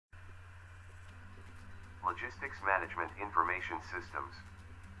Logistics Management Information Systems.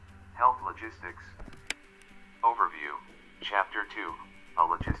 Health Logistics. Overview. Chapter 2. A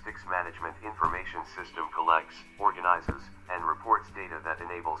logistics management information system collects, organizes, and reports data that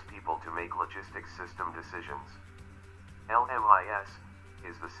enables people to make logistics system decisions. LMIS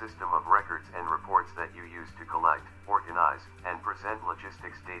is the system of records and reports that you use to collect, organize, and present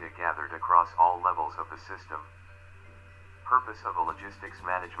logistics data gathered across all levels of the system. Purpose of a logistics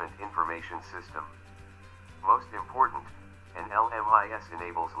management information system. Most important, an LMIS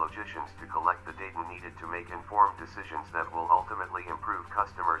enables logisticians to collect the data needed to make informed decisions that will ultimately improve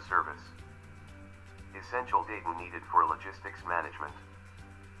customer service. Essential data needed for logistics management.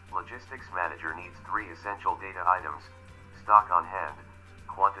 Logistics manager needs 3 essential data items: stock on hand,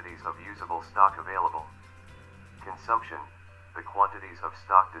 quantities of usable stock available. Consumption, the quantities of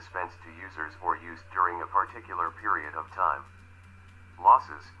stock dispensed to users or used during a particular period of time.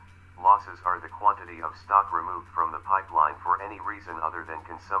 Losses are the quantity of stock removed from the pipeline for any reason other than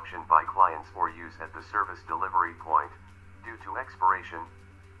consumption by clients or use at the service delivery point, due to expiration,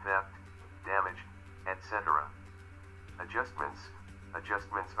 theft, damage, etc. Adjustments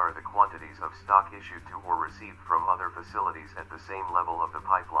are the quantities of stock issued to or received from other facilities at the same level of the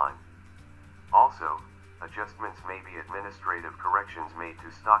pipeline. Also, adjustments may be administrative corrections made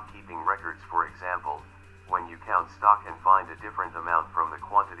to stock keeping records. For example, when you count stock and find a different amount from the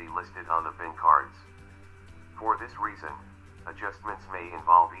quantity listed on the bin cards. For this reason, adjustments may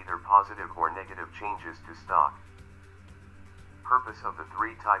involve either positive or negative changes to stock. Purpose of the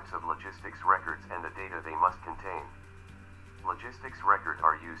 3 types of logistics records and the data they must contain. Logistics records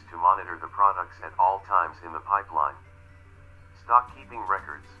are used to monitor the products at all times in the pipeline. Stock keeping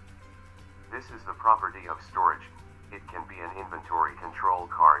records. This is the property of storage. It can be an inventory control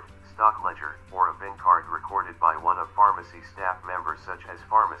card, stock ledger, or a bin card recorded by one of pharmacy staff members such as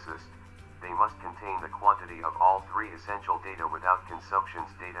pharmacist. They must contain the quantity of all 3 essential data without consumptions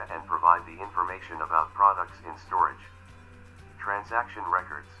data and provide the information about products in storage. Transaction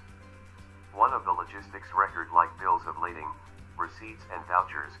records. One of the logistics record like bills of lading, receipts and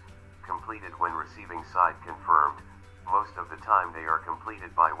vouchers, completed when receiving side confirmed. Most of the time they are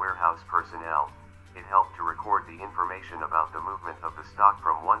completed by warehouse personnel. It helped to record the information about the movement of the stock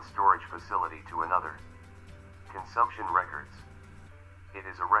from one storage facility to another. Consumption records. It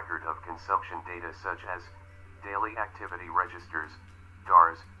is a record of consumption data such as daily activity registers,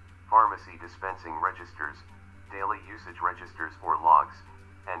 DARs, pharmacy dispensing registers, daily usage registers or logs,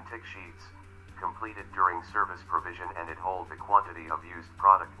 and tick sheets, completed during service provision, and it holds the quantity of used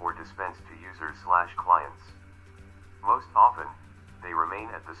product or dispensed to users/clients. Most often, they remain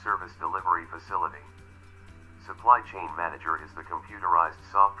at the service delivery facility. Supply chain manager is the computerized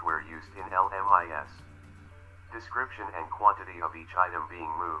software used in LMIS. Description and quantity of each item being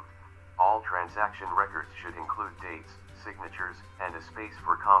moved. All transaction records should include dates, signatures, and a space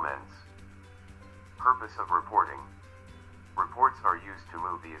for comments. Purpose of reporting. Reports are used to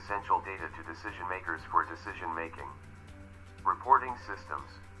move the essential data to decision makers for decision making. Reporting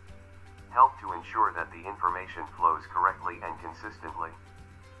systems help to ensure that the information flows correctly and consistently.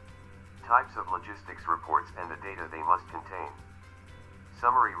 Types of logistics reports and the data they must contain.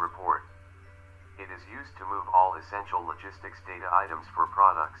 Summary report. It is used to move all essential logistics data items for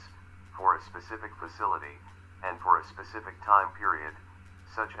products, for a specific facility, and for a specific time period,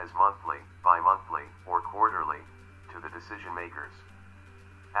 such as monthly, bi-monthly, or quarterly, to the decision makers.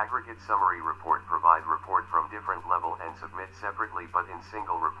 Aggregate summary report. Provide report from different level and submit separately but in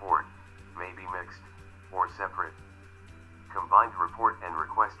single report, may be mixed, or separate. Combined report and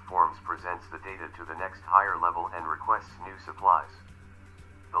request forms presents the data to the next higher level and requests new supplies.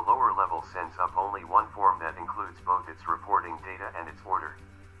 The lower level sends up only one form that includes both its reporting data and its order.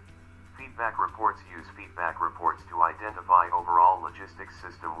 Feedback reports. Use feedback reports to identify overall logistics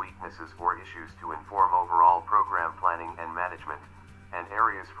system weaknesses or issues to inform overall program planning and management, and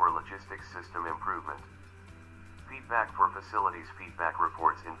areas for logistics system improvement. Feedback for facilities. Feedback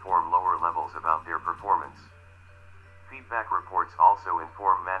reports inform lower levels about their performance. Feedback reports also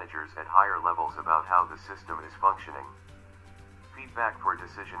inform managers at higher levels about how the system is functioning. Feedback for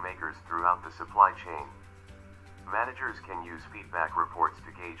decision makers throughout the supply chain. Managers can use feedback reports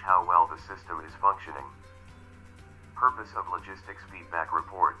to gauge how well the system is functioning. Purpose of logistics feedback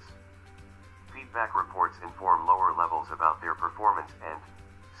reports. Feedback reports inform lower levels about their performance and,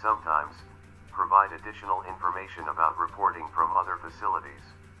 sometimes, provide additional information about reporting from other facilities.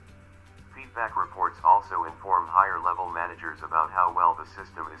 Feedback reports also inform higher-level managers about how well the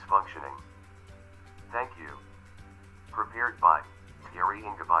system is functioning. Thank you. Prepared by Thierry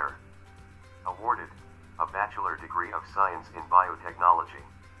Ingebeyer. Awarded a Bachelor degree of Science in Biotechnology.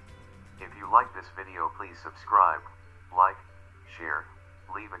 If you like this video, please subscribe, like, share,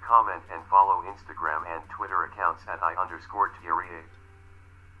 leave a comment and follow Instagram and Twitter accounts at I_Thierry.